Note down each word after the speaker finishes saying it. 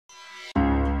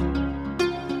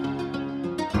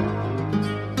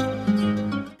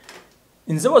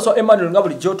nzebo so Emmanuel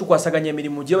ngabuli jo tukwasaganya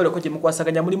emirimu je baleko je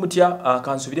mukwasaganya muri mutya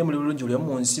kansubire muri bulungi ule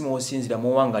mu nsi mu osinzira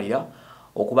mu wangalira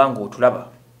okubanga otulaba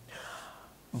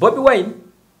Bobi Wine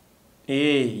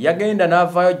yagenda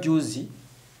n'avaayo juzi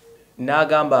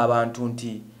n'agamba abantu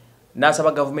nti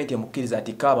nasaba government emukiriza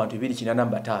ati ka abantu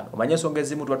 285 omanye songa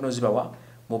ezimu twatno zibawa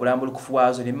mu bulambulu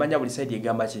kufuwazo ne manya buli side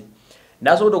egamba ki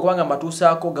nasobola okubanga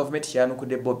matusaako government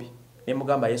yanukudde Bobi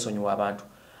emugamba yesonyiwa abantu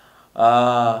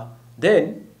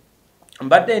then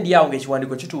mbadde ndi awo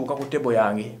ng'ekiwandiiko kituuka ku table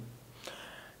yange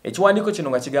ekiwandiiko kino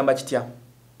nga kigamba kitya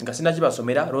nga sina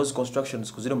kibasomera Rose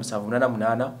Constructions ku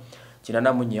 0788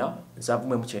 84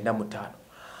 795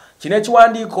 kino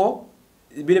ekiwandiiko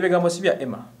bire bigambo sibya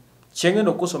Emma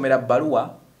kyengendo okusomera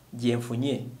baluwa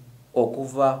gyenfunye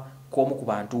okuva komu ku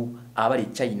bantu abali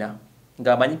China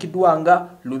nga amanyikiddwa nga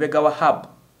Lubega Wahab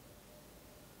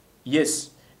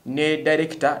yes ne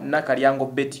director Nakalyango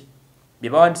Betty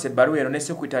bibawandise baluwa eno ne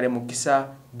secretary Mukisa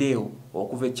Deo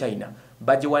okuva China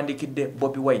bagiwandikidde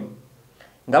Bobi Wine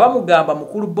nga bamugamba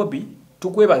mukulu Bobi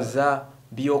tukwebaza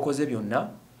byokoze byonna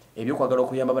ebyokwagala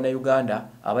okuyamba bana Uganda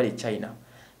abali China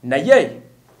naye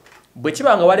bwe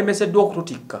kibanga walemeseddwa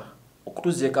okututikka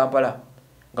okutuze Kampala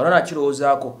nga nona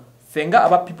kirowoozaako fenga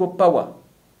aba people power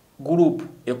group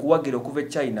ekuwagira okuva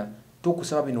China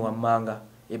tukusaba bino wammanga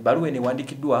ebbaluwa eno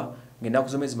ewandikiddwa ng'ennaku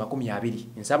z'omwezi 20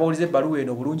 nsaba olize ebbaluwa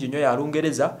eno bulungi nnyo ya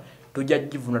Lungereza tujja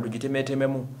givuna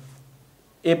tugitemeetememu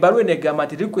ebbaluwa eno egamba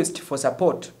nti request for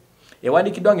support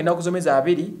ewandikiddwa ng'ennaku z'omwezi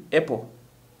 2 April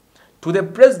to the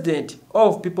president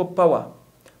of people power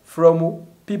from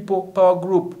People Power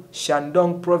Group,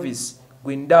 Shandong Province,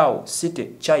 Guingdao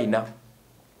City, China.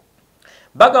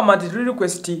 Bagamati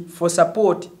request for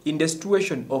support in the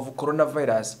situation of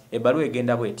coronavirus. Ebaluwa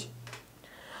egenda bweti.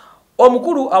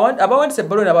 Omukulu abawandise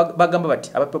ebaluwa bagamba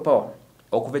bati aba People Power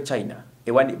okuva China.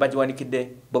 Bagiwandikidde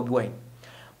Bobi Wine.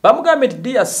 Bamugamba nti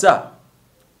dear sir,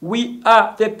 we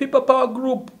are the People Power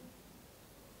Group.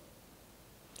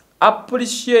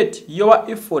 Appreciate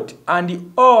your effort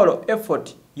and all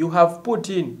effort you have put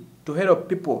in to help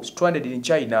people stranded in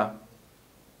China.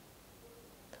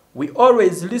 We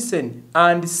always listen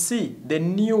and see the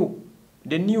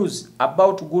news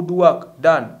about good work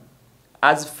done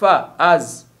as far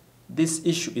as this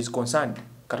issue is concerned.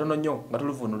 Katono nyo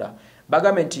ngatuluvunula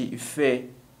bagamenti fe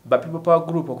ba People Power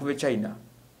Group okuva China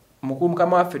mukulu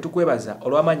kama affe tukwebaza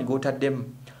olwamanyi gotaddemu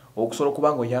okusobola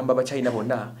kubanga oyamba ba China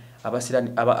bonna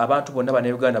abantu bonna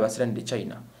bana Uganda basiranide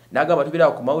China nagamba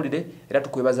tubira ku mawulire era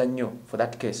tukwebaza nnyo for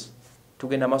that case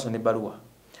tugenda maso ne baluwa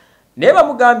neba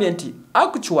mugambye nti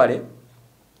actually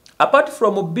apart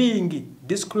from being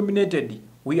discriminated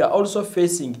we are also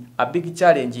facing a big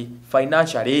challenge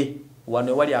financially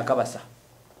wano wali akabasa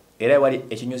era wali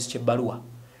ekinyusi kye baluwa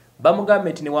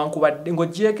bamugambye nti ne wankubadde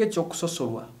ngojjeke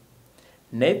ky'okusosolwa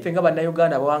naye fenga bana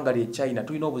Uganda bawangali China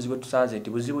tulina obuzibu tusanze nti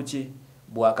buzibu ki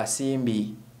bwa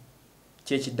kasimbi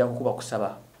kyekidda kukuba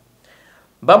kusaba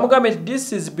Bamugamet,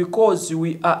 this is because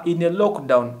we are in a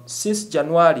lockdown since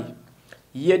January,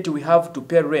 yet we have to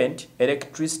pay rent,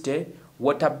 electricity,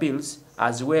 water bills,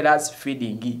 as well as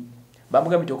feeding.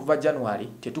 Bamugamet okuva January,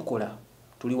 tetukola,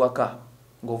 tuli waka.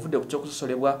 Ngovude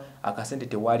kuchokusosolebwa akasente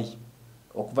tewali.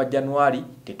 Okuva January,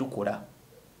 tetukola.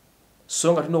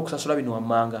 Songa tulina okusasula bino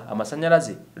wammanga,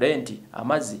 amasanyalaze, rent,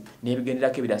 amazzi,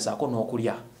 n'ebigenderako ebirasaako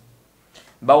n'okulya.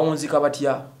 Bawunzika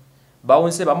batya.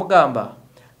 Bawunze bamugamba.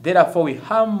 Therefore, we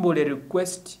humbly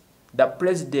request the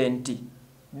president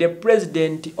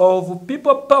of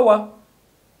People Power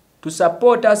to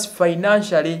support us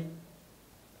financially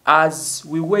as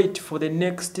we wait for the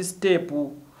next step.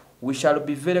 We shall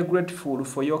be very grateful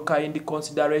for your kind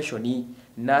consideration.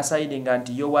 Nasigning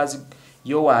anti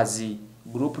yowazi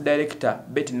group director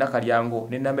Betty Nakalyango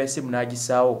ne namba esimu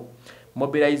nagisaawo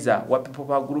mobilizer wa People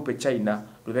Power Group China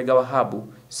Lubega Wahab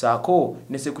saako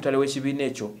ne sekretary w'ekibiina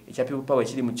ekyo ekya People Power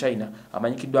ekiri mu China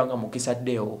amanyikiddwa nga Mukisa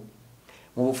Deo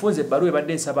mu bufunze baluwa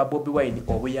ebadde esaba Bobi Wine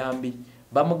obuyambi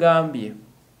bamugambye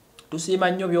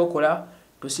tusiima nnyo byokola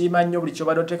tusiima nnyo buli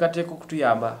kyobadde oteekateeka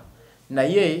okutuyamba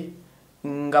naye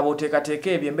nga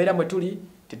bw'oteekateeka ebyo embeera mwe tuli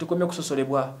tetukomye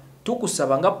kusosolebwa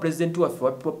tukusaba nga president waffe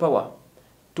wa People Power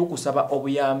tukusaba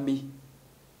obuyambi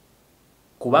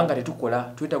kubanga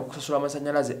tetukola twetaaga okusosola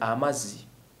amasanyalaze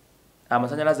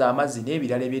amazzi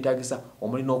n'ebirala ebyetaagisa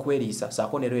omuli n'okweriisa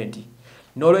saako ne renti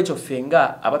n'olwekyo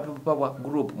ffenga aba People Power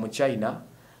Group mu China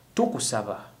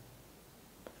tukusaba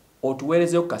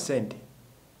otuweerezeyo kasente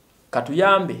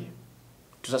katuyambe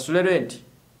tusasule renti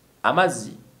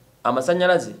amazzi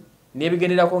amasanyalaze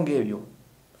n'ebigenderako ng'ebyo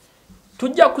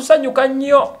tujja kusanyuka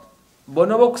nnyo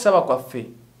bonoba okusaba kwaffe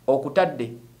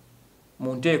okutadde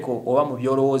mu nteeko oba mu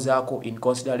byolowoozaako in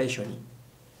consideration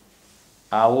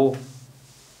awo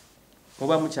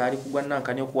muba mukyali kugwa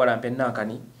nankani okuwalampa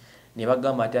enankani ne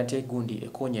bagamba ati egundi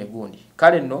ekonya egundi.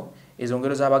 Kale nno ezo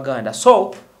ngero z'Abaganda.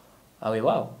 So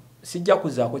awewaawo sijja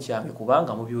kuzaako kyange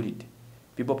kubanga mubyulidde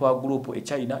People Power Group e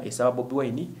China esaba Bobi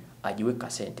Wine agiwe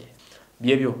kasente.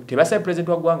 Byebyo tebasaba president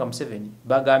wa ggwanga Museveni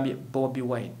bagambye Bobi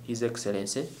Wine His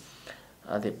Excellency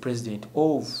the president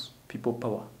of People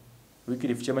Power.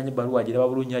 Wikirifu kyemanyi baluwa agiraba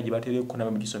bulungi agibatere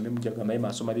kunaba mu gisombe mu jagamaye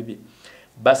masoma bibi.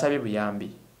 Basabye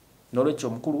buyambi. N'olwekyo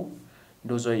omukulu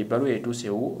ndozo ebaluwa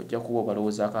etuusewo ojja kuba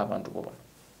balowoozaako abantu boba.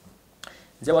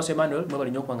 Nze Wasu Emmanuel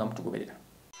mwebali nnyo okubanga mutugoberera.